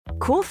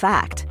Cool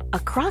fact, a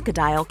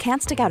crocodile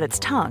can't stick out its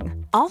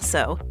tongue.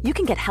 Also, you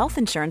can get health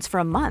insurance for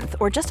a month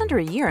or just under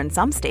a year in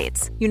some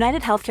states.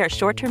 United Healthcare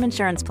short-term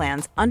insurance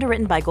plans,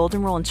 underwritten by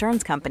Golden Rule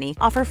Insurance Company,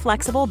 offer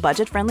flexible,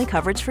 budget-friendly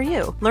coverage for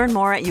you. Learn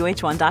more at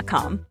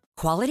uh1.com.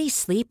 Quality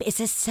sleep is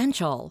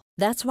essential.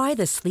 That's why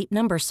the Sleep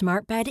Number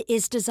Smart Bed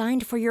is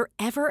designed for your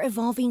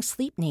ever-evolving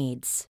sleep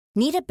needs.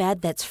 Need a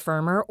bed that's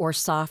firmer or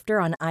softer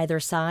on either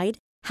side?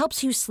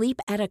 Helps you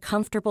sleep at a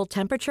comfortable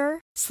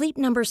temperature? Sleep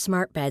Number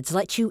Smart Beds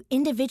let you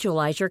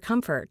individualize your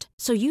comfort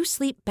so you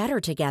sleep better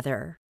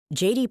together.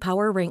 J.D.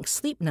 Power ranks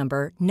Sleep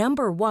Number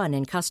number 1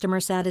 in customer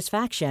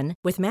satisfaction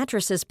with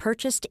mattresses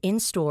purchased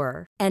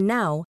in-store. And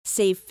now,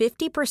 save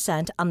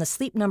 50% on the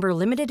Sleep Number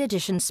Limited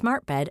Edition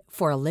Smart Bed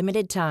for a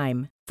limited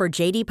time. For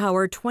J.D.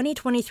 Power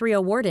 2023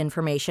 award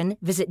information,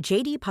 visit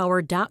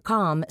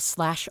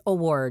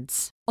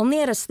jdpower.com/awards.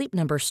 Only at a Sleep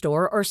Number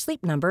store or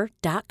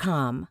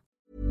sleepnumber.com.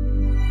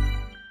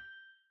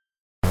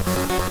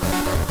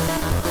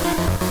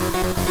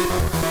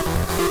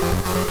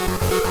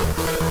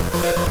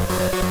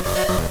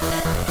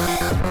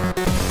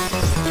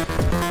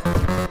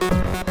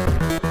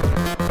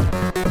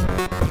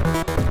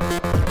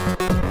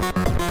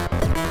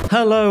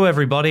 Hello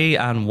everybody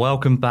and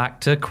welcome back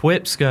to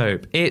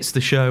Quipscope. It's the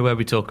show where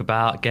we talk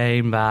about a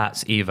game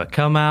that's either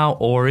come out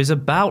or is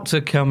about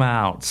to come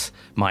out.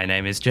 My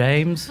name is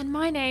James. And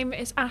my name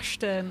is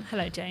Ashton.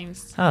 Hello,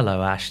 James.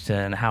 Hello,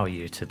 Ashton. How are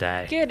you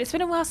today? Good. It's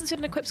been a while since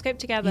we've done a Quipscope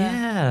together.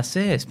 Yeah, that's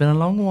it. It's been a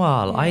long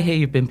while. Yeah. I hear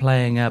you've been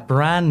playing a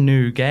brand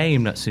new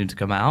game that's soon to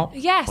come out.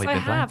 Yes, What I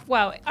have you been have.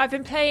 Well, I've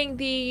been playing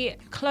the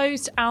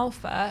closed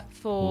alpha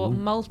for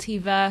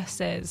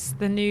Multiverses,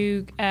 the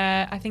new,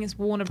 I think it's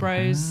Warner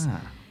Bros.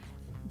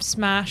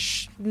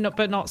 Smash,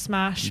 but not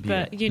Smash,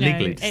 but you know,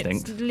 legally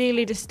distinct. It's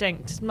legally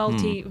distinct.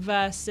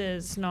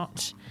 Multiverses,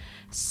 not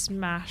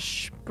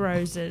Smash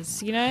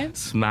Broses, you know?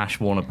 Smash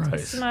Warner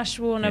Bros. Smash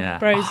Warner Yeah.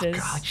 Broses. Oh,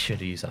 God, I should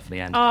have used that for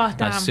the end. Oh,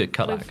 damn.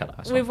 Cut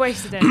that. We've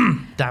wasted it.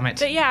 Damn it.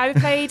 But yeah, I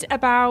played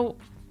about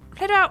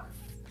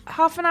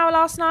half an hour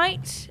last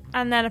night,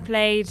 and then I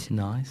played.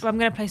 Nice. Well, I'm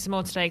going to play some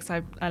more today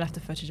because I left the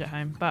footage at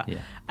home. But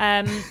Yeah.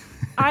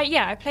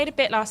 I played a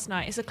bit last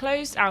night. It's a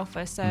closed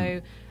alpha,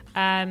 so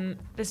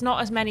there's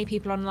not as many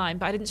people online,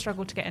 but I didn't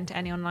struggle to get into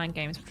any online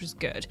games, which was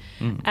good.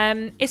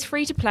 It's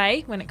free to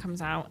play when it comes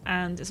out,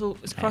 and it's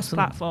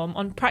cross-platform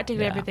on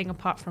practically everything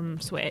apart from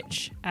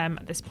Switch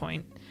at this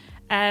point.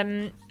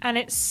 And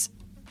it's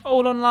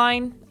all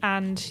online,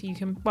 and you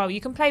can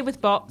play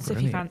with bots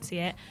if you fancy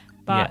it.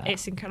 But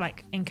it's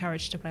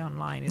encouraged to play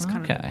online is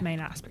kind of the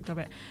main aspect of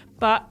it.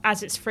 But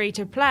as it's free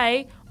to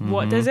play,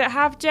 what does it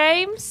have,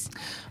 James?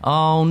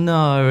 Oh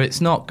no,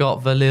 it's not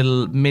got the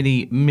little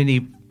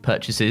mini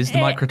purchases, the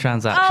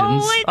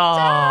microtransactions.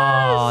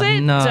 Oh,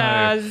 it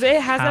does. It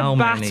has How a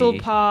battle many?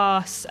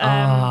 pass.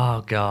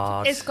 Oh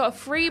god. It's got a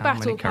free How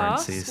battle many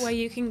pass currencies? where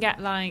you can get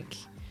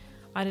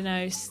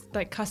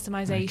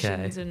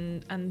customizations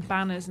and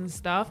banners and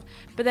stuff.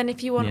 But then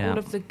if you want all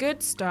of the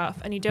good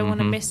stuff and you don't want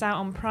to miss out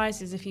on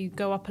prizes, if you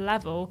go up a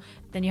level,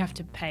 then you have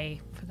to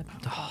pay for the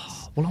battle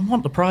pass. Well, I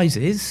want the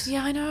prizes.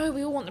 Yeah, I know.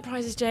 We all want the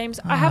prizes, James.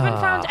 I haven't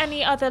found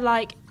any other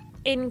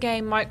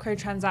in-game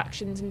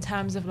microtransactions in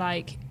terms of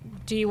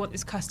do you want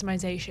this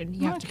customization?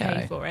 You have to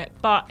pay for it.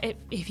 But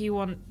if you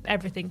want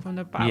everything from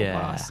the battle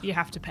pass, you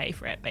have to pay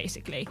for it,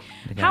 basically.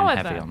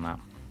 However, heavy on that.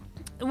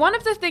 one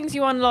of the things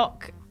you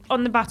unlock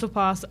on the battle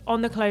pass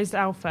on the closed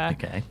alpha,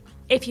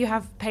 if you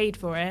have paid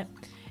for it,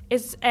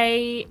 is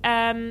a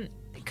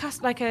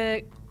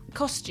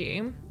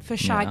costume for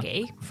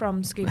Shaggy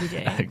from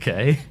Scooby-Doo.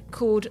 Okay.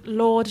 Called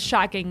Lord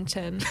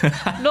Shaggington.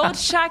 Lord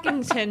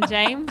Shaggington,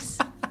 James.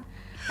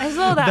 I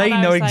saw that. They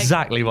know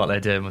exactly what they're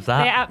doing with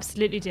that. They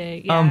absolutely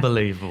do. Yeah.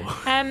 Unbelievable.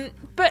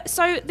 But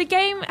so the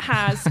game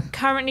has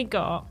currently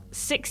got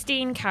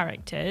 16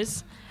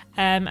 characters,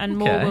 and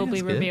more will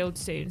be revealed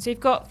soon. So you've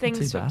got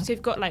things. So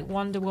you've got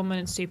Wonder Woman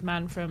and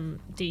Superman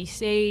from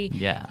DC.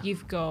 Yeah.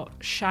 You've got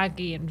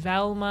Shaggy and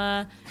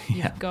Velma.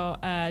 You've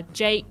got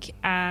Jake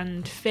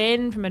and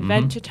Finn from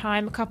Adventure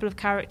Time. A couple of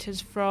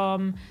characters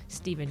from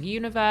Steven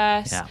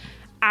Universe. Yeah.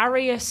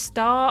 Arya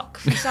Stark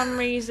for some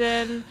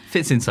reason.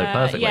 Fits in so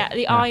perfectly.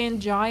 The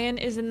Iron Giant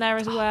is in there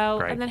as well.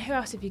 Great. And then who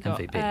else have you got?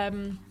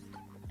 MVP.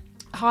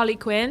 Harley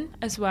Quinn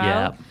as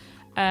well.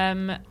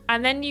 And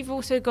then you've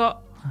also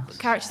got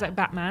characters like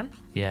Batman.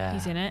 Yeah.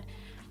 He's in it.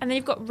 And then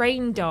you've got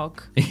Rain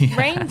Dog. Yes.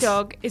 Rain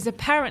Dog is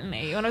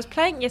apparently, when I was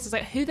playing it yesterday, I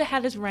was like, who the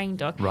hell is Rain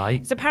Dog?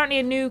 Right. It's apparently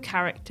a new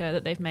character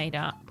that they've made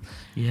up.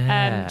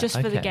 Yeah.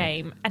 Just for the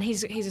game. And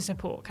he's a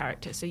support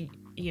character. So,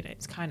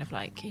 it's kind of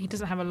he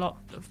doesn't have a lot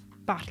of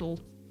battle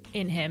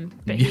in him,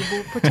 but he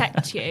will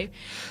protect you.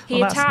 He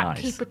Well, that's attack, nice.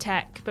 he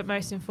protect, but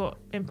most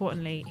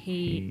importantly,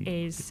 he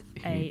is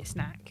a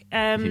snack.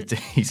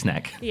 He's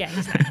snack. Yeah,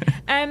 he's snack.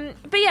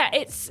 But yeah,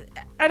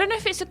 I don't know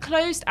if it's a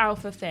closed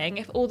alpha thing,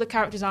 if all the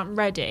characters aren't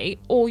ready,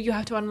 or you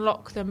have to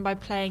unlock them by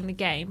playing the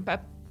game.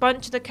 But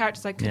bunch of the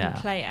characters I couldn't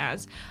Yeah. play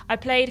as. I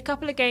played a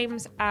couple of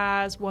games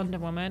as Wonder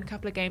Woman, a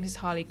couple of games as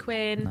Harley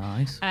Quinn,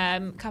 Nice.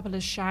 a couple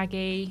as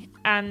Shaggy,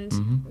 and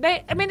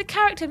the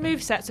character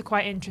movesets are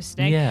quite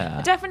interesting. Yeah.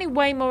 They're definitely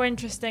way more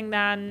interesting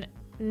than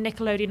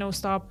Nickelodeon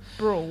All-Star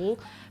Brawl,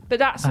 but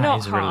that's That not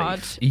is a relief.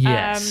 hard.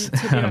 Yes.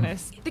 To be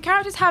honest, the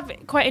characters have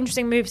quite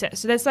interesting movesets.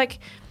 So there's like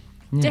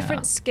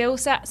different skill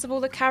sets of all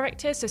the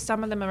characters. So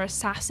some of them are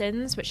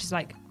assassins, which is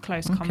like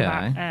close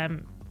combat.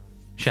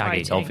 Shaggy,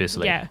 fighting.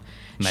 obviously. Yeah.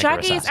 Mega Shaggy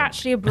is assassin.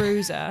 actually a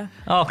bruiser.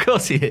 Oh, of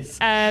course he is.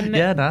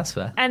 Yeah, that's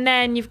fair. And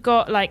then you've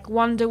got like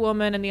Wonder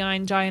Woman and the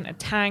Iron Giant are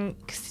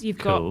tanks. You've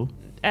Cool.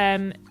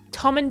 got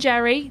Tom and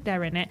Jerry,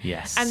 they're in it.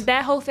 Yes. And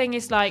their whole thing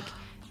is like,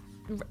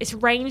 it's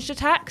ranged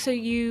attack. So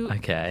you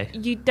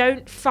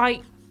don't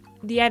fight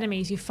the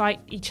enemies, you fight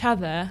each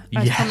other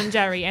as Yeah. Tom and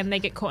Jerry, and they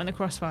get caught in the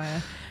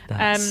crossfire.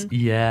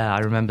 I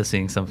remember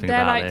seeing something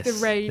they're about like this.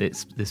 the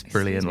It's this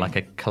brilliant, like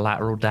a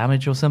collateral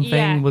damage or something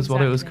Yeah, was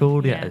what it was exactly.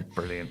 called. Yeah, Yeah. it's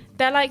brilliant.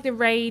 They're like the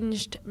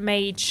ranged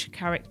mage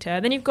character.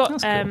 Then you've got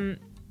That's cool.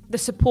 the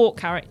support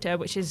character,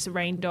 which is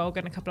Rain Dog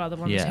and a couple other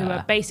ones who Yeah.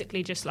 are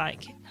basically just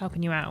like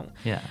helping you out.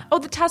 Yeah. Oh,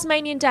 the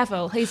Tasmanian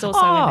Devil. He's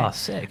also in it.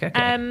 Sick.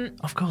 Okay.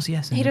 Of course,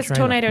 yes. in He the does a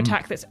trailer. tornado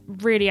attack that's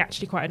really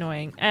actually quite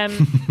annoying.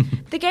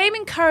 The game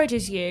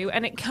encourages you,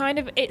 and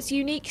its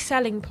unique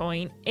selling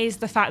point is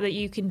the fact that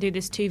you can do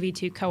this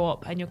 2v2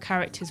 co-op and your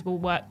characters will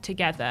work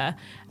together,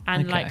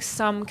 and Okay. like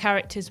some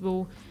characters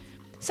will.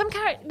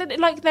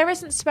 Like there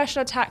isn't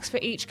special attacks for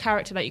each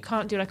character. Like you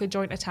can't do like a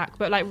joint attack,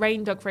 but like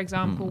Rain Dog, for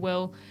example,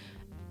 will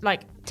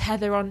like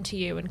tether onto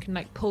you and can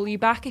like pull you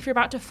back if you're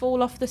about to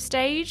fall off the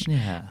stage.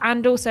 Yeah.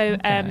 And also,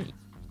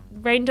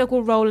 Rain Dog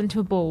will roll into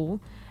a ball,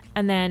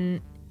 and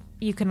then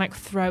you can like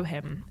throw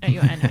him at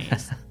your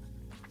enemies.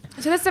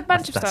 So there's a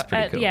bunch of That's stuff.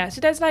 pretty cool. Yeah.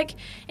 So there's like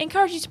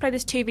encourage you to play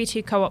this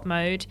 2v2 co-op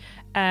mode.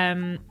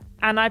 And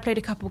I played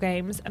a couple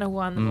games and I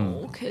won them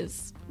all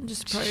because I'm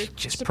just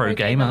a pro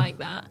gamer. like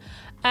that.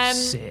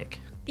 Sick.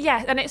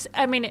 Yeah, and it's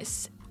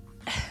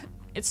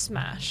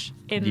Smash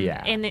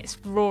in its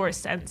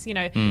rawest sense. You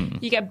know,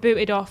 you get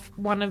booted off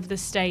one of the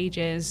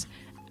stages,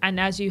 and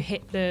as you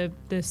hit the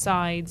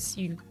sides,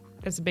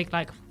 there's a big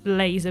like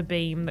laser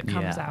beam that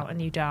comes out,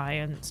 and you die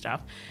and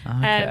stuff.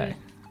 Okay.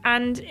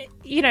 And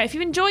you know, if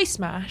you enjoy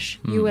Smash,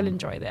 you will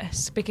enjoy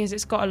this because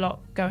it's got a lot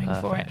going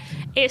for it.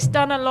 It's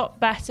done a lot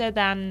better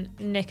than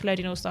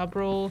Nickelodeon All-Star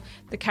Brawl.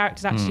 The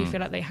characters actually feel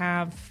like they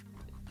have,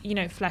 you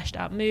know, fleshed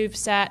out move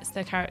sets.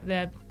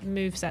 The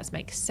move sets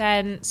make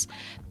sense.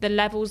 The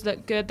levels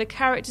look good. The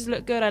characters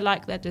look good. I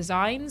like their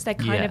designs. They're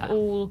kind of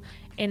all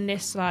in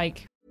this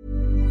like.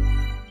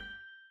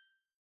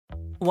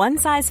 One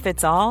size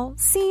fits all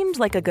seemed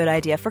like a good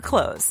idea for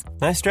clothes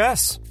Nice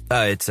dress.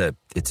 It's a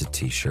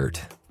t-shirt.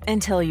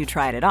 until you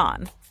tried it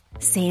on.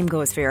 Same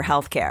goes for your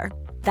healthcare.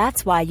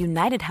 That's why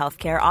United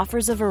Healthcare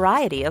offers a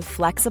variety of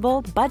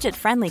flexible,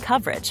 budget-friendly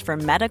coverage for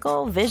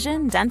medical,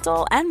 vision,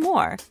 dental, and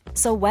more.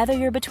 So whether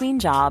you're between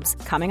jobs,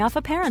 coming off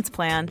a parent's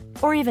plan,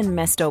 or even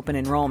missed open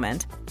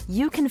enrollment,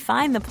 you can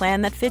find the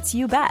plan that fits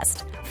you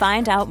best.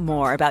 Find out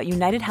more about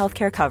United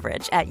Healthcare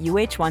coverage at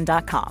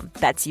uh1.com.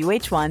 That's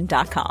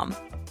uh1.com.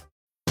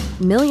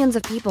 Millions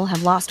of people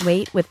have lost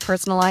weight with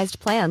personalized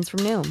plans from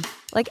Noom.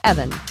 Like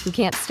Evan, who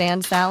can't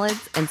stand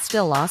salads and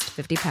still lost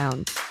 50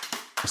 pounds.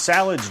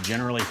 Salads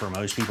generally for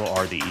most people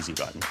are the easy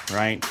button,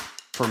 right?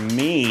 For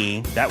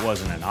me, that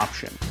wasn't an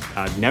option.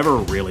 I never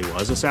really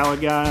was a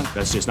salad guy.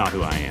 That's just not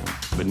who I am.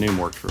 But Noom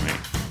worked for me.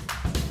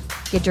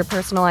 Get your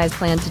personalized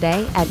plan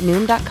today at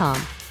Noom.com.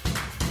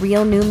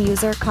 Real Noom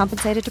user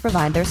compensated to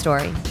provide their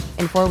story.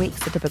 In 4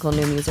 weeks, the typical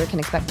Noom user can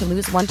expect to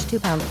lose 1 to 2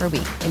 pounds per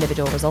week.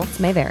 Individual results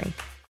may vary.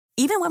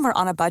 Even when we're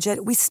on a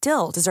budget, we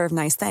still deserve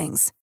nice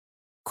things.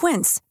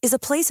 Quince is a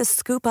place to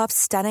scoop up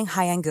stunning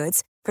high-end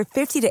goods for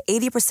 50 to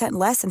 80%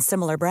 less than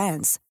similar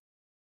brands.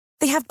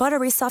 They have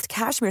buttery soft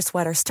cashmere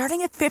sweaters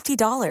starting at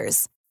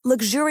 $50,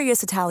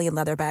 luxurious Italian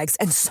leather bags,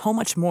 and so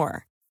much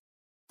more.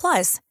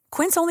 Plus,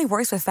 Quince only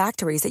works with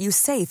factories that use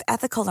safe,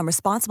 ethical, and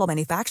responsible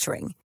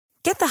manufacturing.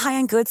 Get the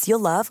high-end goods you'll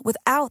love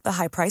without the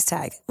high price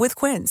tag with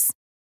Quince.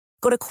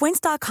 Go to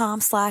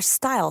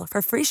quince.com/style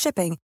for free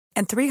shipping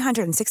and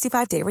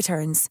 365-day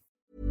returns.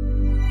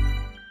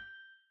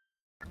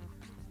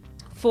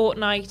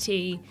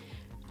 Fortnite-y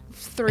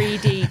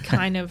 3D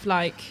kind of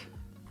like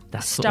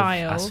That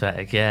style. sort of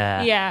aesthetic,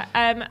 yeah. Yeah,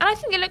 and I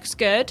think it looks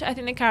good. I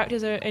think the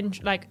characters are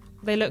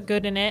they look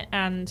good in it,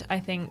 and I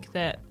think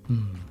that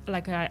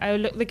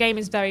the game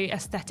is very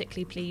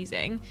aesthetically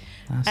pleasing.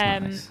 That's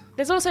nice.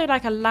 There's also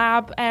like a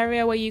lab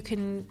area where you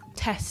can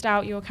test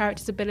out your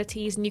character's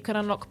abilities, and you can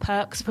unlock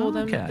perks for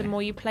them the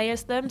more you play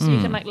as them. So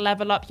you can like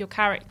level up your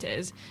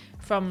characters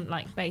from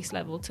like base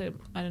level to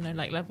I don't know,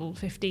 like level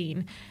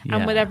 15.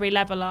 And with every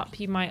level up,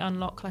 you might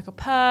unlock like a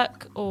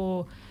perk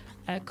or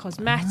a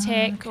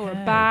cosmetic or a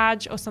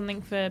badge or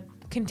something for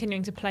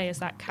continuing to play as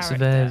that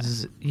character.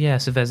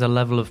 So there's a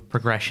level of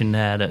progression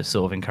there that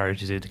sort of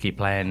encourages you to keep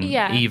playing,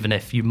 even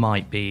if you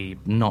might be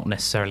not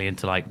necessarily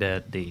into like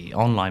the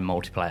online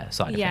multiplayer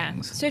side of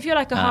things. So if you're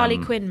like a Harley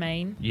Quinn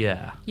main,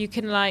 you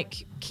can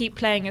like keep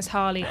playing as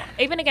Harley.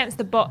 Even against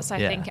the bots, I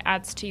think it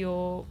adds to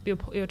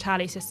your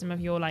tally system of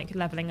your like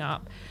leveling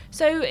up.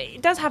 So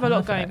it does have a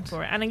lot going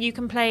for it, and then you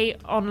can play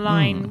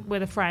online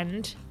with a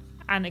friend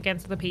and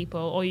against other people,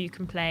 or you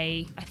can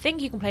play, I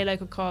think you can play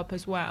local co-op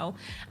as well.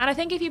 And I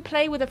think if you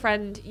play with a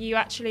friend, you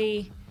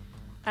actually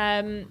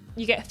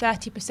you get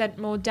 30%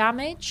 more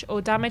damage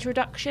or damage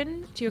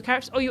reduction to your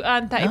characters, or you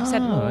earn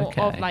 30% more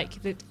of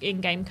like the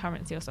in-game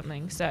currency or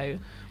something. So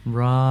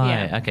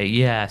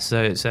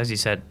so as you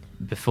said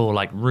before,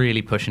 like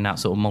really pushing that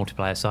sort of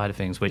multiplayer side of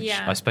things, which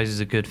I suppose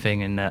is a good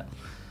thing in that,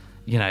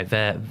 you know,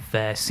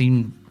 there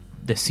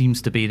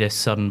seems to be this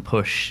sudden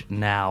push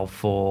now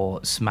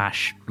for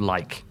Smash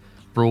like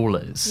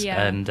brawlers,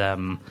 and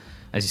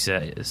as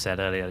you said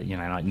earlier, you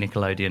know, like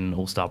Nickelodeon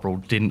All-Star Brawl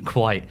didn't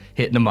quite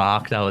hit the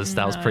mark. That was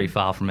pretty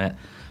far from it,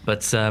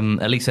 but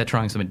at least they're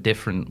trying something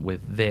different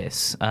with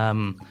this.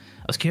 I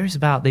was curious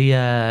about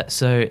the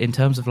so in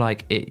terms of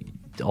like, it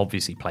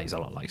obviously plays a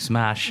lot like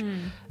Smash.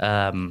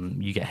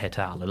 You get hit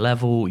out of the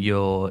level,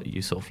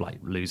 you sort of like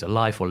lose a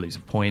life or lose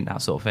a point,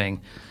 that sort of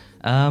thing.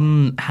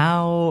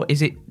 How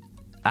is it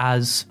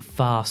as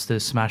fast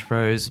as Smash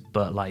Bros,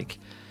 but like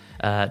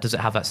does it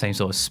have that same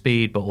sort of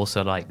speed, but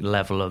also like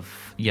level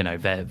of, you know,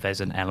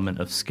 there's an element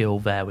of skill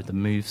there with the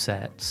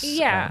movesets?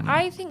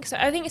 I think so.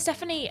 I think it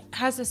definitely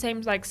has the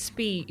same like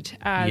speed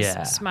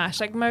as Smash.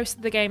 Like most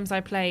of the games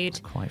I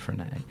played, quite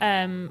frenetic.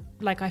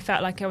 Like I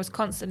felt like I was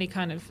constantly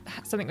kind of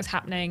something was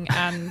happening,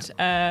 and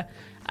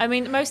I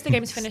mean most of the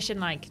games finish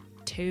in like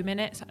 2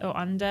 minutes or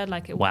under.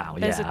 Like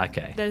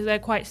they're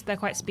quite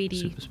speedy,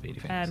 super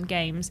speedy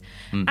games.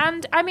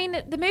 And I mean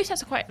the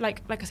movesets are quite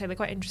like I say, they're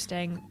quite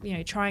interesting. You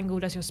know, triangle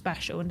does your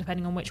special, and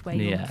depending on which way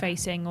you're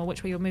facing or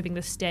which way you're moving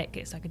the stick,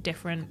 it's like a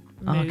different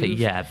move.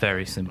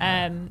 Very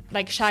similar.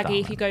 Like Shaggy,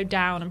 if you go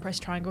down and press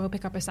triangle, he'll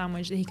pick up a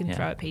sandwich that he can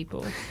throw at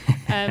people.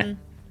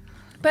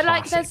 But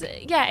like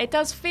it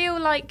does feel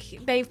like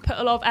they've put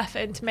a lot of effort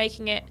into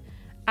making it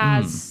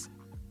as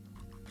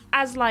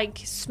like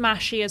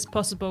smashy as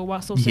possible,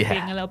 whilst also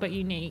being a little bit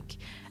unique.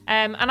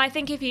 And I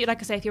think if you, like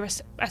I say, if you're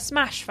a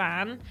Smash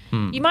fan,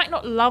 you might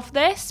not love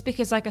this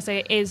because, like I say,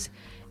 it is.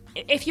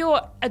 If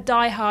you're a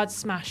diehard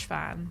Smash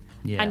fan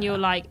and you're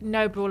like,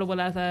 no brawler will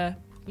ever,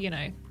 you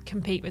know,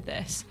 compete with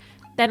this,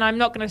 then I'm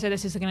not going to say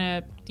this is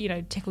going to, you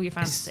know, tickle your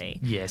fancy.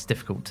 It's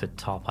difficult to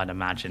top, I'd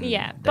imagine.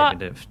 Yeah, they've been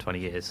doing it for 20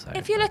 years. So.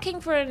 If you're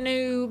looking for a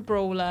new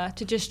brawler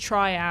to just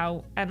try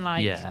out and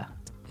like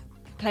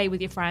play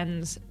with your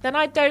friends, then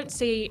I don't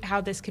see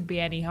how this could be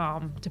any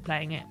harm to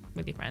playing it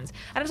with your friends.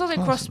 And it's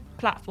also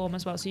cross-platform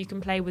as well, so you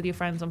can play with your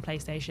friends on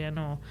PlayStation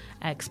or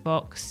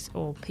Xbox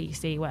or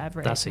PC, whatever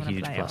it is. That's a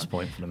huge plus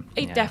point for them.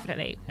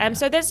 Definitely.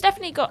 So there's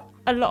definitely got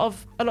a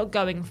lot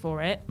going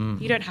for it.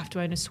 You don't have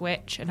to own a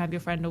Switch and have your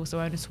friend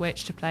also own a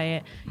Switch to play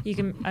it. You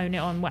can own it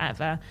on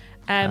whatever.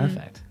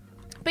 Perfect.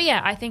 But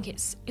yeah, I think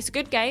it's a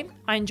good game.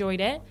 I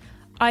enjoyed it.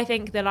 I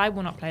think that I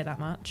will not play that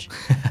much,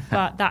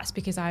 but that's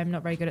because I'm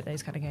not very good at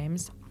those kind of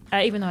games,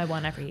 even though I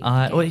won every game.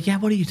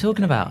 What are you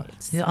talking about?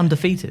 You're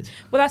undefeated.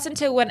 Well, that's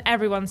until when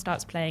everyone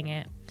starts playing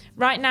it.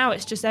 Right now,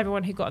 it's just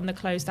everyone who got in the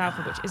closed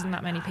alpha, which isn't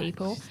that many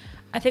people.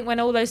 I think when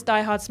all those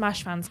diehard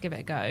Smash fans give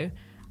it a go,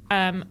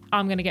 I'm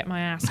going to get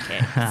my ass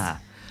kicked.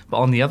 But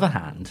on the other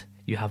hand,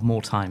 you have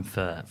more time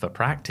for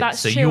practice. That's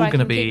so true. you're going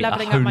to be a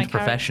honed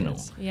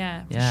professional.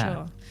 Yeah, for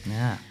sure.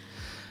 Yeah.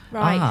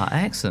 Right.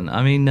 Excellent.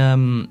 I mean,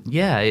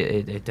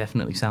 it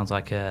definitely sounds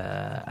like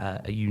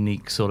a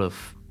unique sort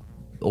of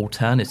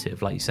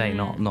alternative, like you say,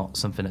 not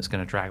something that's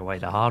going to drag away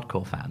the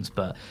hardcore fans,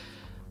 but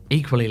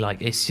equally,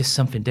 like, it's just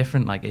something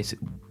different. Like, it's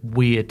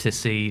weird to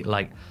see,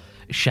 like,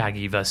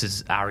 Shaggy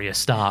versus Arya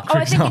Stark,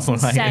 for example. I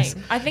think it's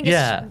insane. I think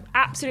it's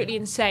absolutely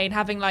insane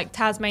having, like,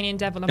 Tasmanian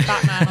Devil and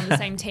Batman on the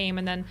same team,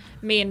 and then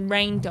me and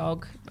Rain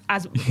Dog,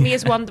 as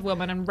Wonder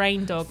Woman and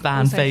Rain Dog.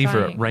 Fan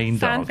favourite Rain Dog.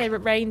 Fan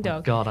favourite Rain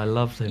Dog. Oh God, I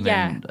loved him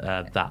in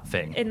that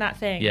thing. In that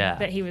thing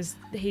that he was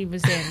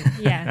in.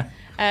 Yeah.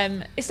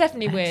 It's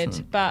definitely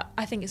weird, but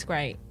I think it's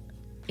great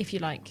if you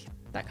like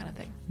that kind of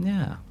thing.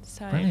 Yeah.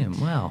 So brilliant.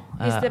 Well,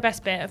 it's the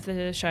best bit of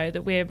the show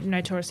that we're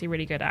notoriously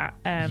really good at.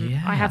 I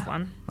have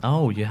one.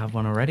 Oh, you have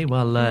one already?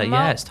 Well,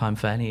 it's time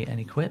for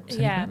any quips.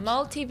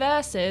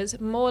 Multiverses,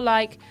 more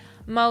like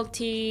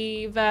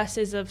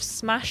multiverses of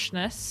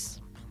Smashness.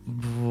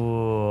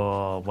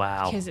 Whoa,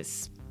 wow. Because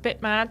it's a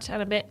bit mad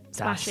and a bit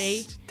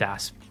smashy.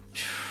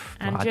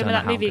 And do you remember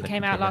that movie that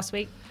came out last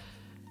week?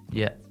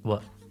 Yeah,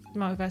 what?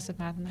 Multiverse of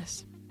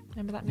Madness.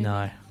 Remember that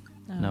movie?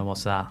 No,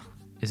 what's that?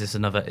 This is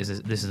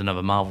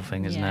another Marvel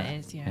thing, isn't it? Yeah, it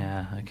is,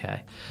 Yeah,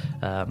 okay.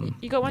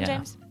 You got one,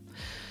 James?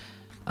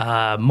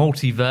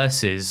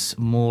 Multiverses,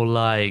 more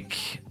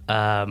like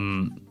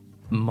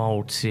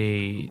more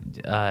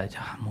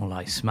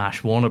like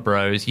Smash Warner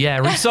Bros. Yeah,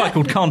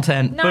 recycled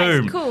content.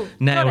 Nice, boom. cool.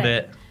 Nailed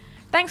it.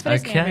 Thanks for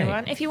listening, Okay.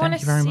 everyone. If you want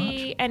Thank to you very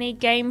see any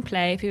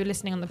gameplay, if you're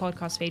listening on the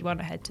podcast feed, why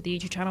not head to the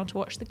YouTube channel to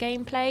watch the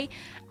gameplay.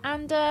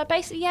 And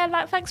basically,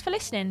 thanks for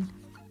listening.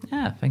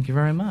 Yeah, thank you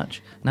very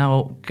much.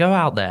 Now, go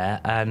out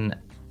there and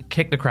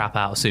kick the crap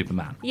out of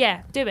Superman.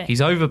 Yeah, do it.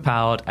 He's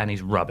overpowered and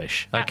he's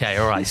rubbish. Okay,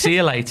 all right. See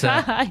you later.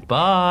 Bye.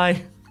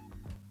 Bye.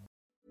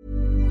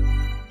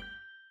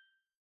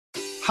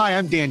 Hi,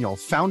 I'm Daniel,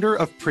 founder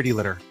of Pretty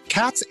Litter.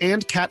 Cats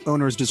and cat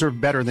owners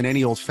deserve better than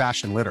any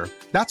old-fashioned litter.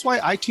 That's why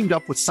I teamed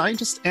up with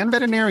scientists and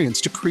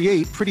veterinarians to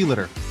create Pretty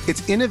Litter.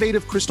 Its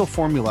innovative crystal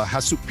formula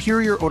has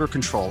superior odor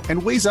control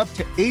and weighs up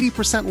to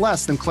 80%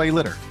 less than clay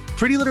litter.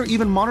 Pretty Litter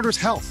even monitors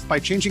health by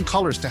changing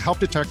colors to help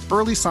detect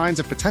early signs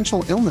of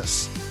potential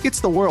illness. It's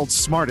the world's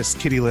smartest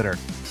kitty litter.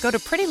 Go to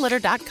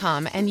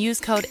prettylitter.com and use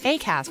code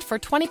ACAST for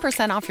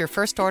 20% off your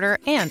first order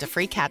and a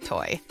free cat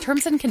toy.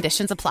 Terms and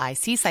conditions apply.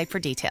 See site for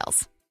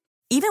details.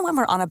 Even when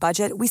we're on a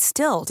budget, we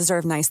still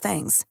deserve nice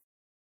things.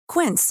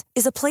 Quince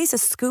is a place to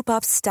scoop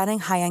up stunning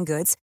high-end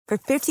goods for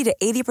 50 to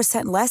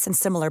 80% less than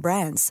similar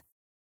brands.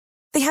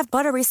 They have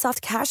buttery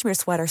soft cashmere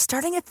sweaters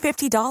starting at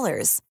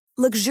 $50,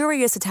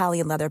 luxurious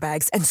Italian leather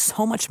bags, and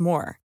so much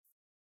more.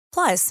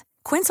 Plus,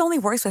 Quince only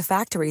works with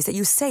factories that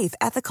use safe,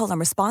 ethical, and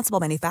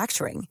responsible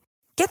manufacturing.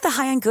 Get the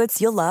high-end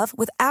goods you'll love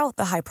without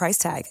the high price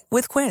tag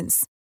with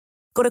Quince.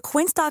 Go to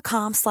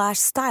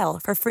quince.com/style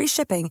for free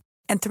shipping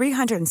and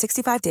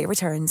 365-day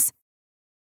returns.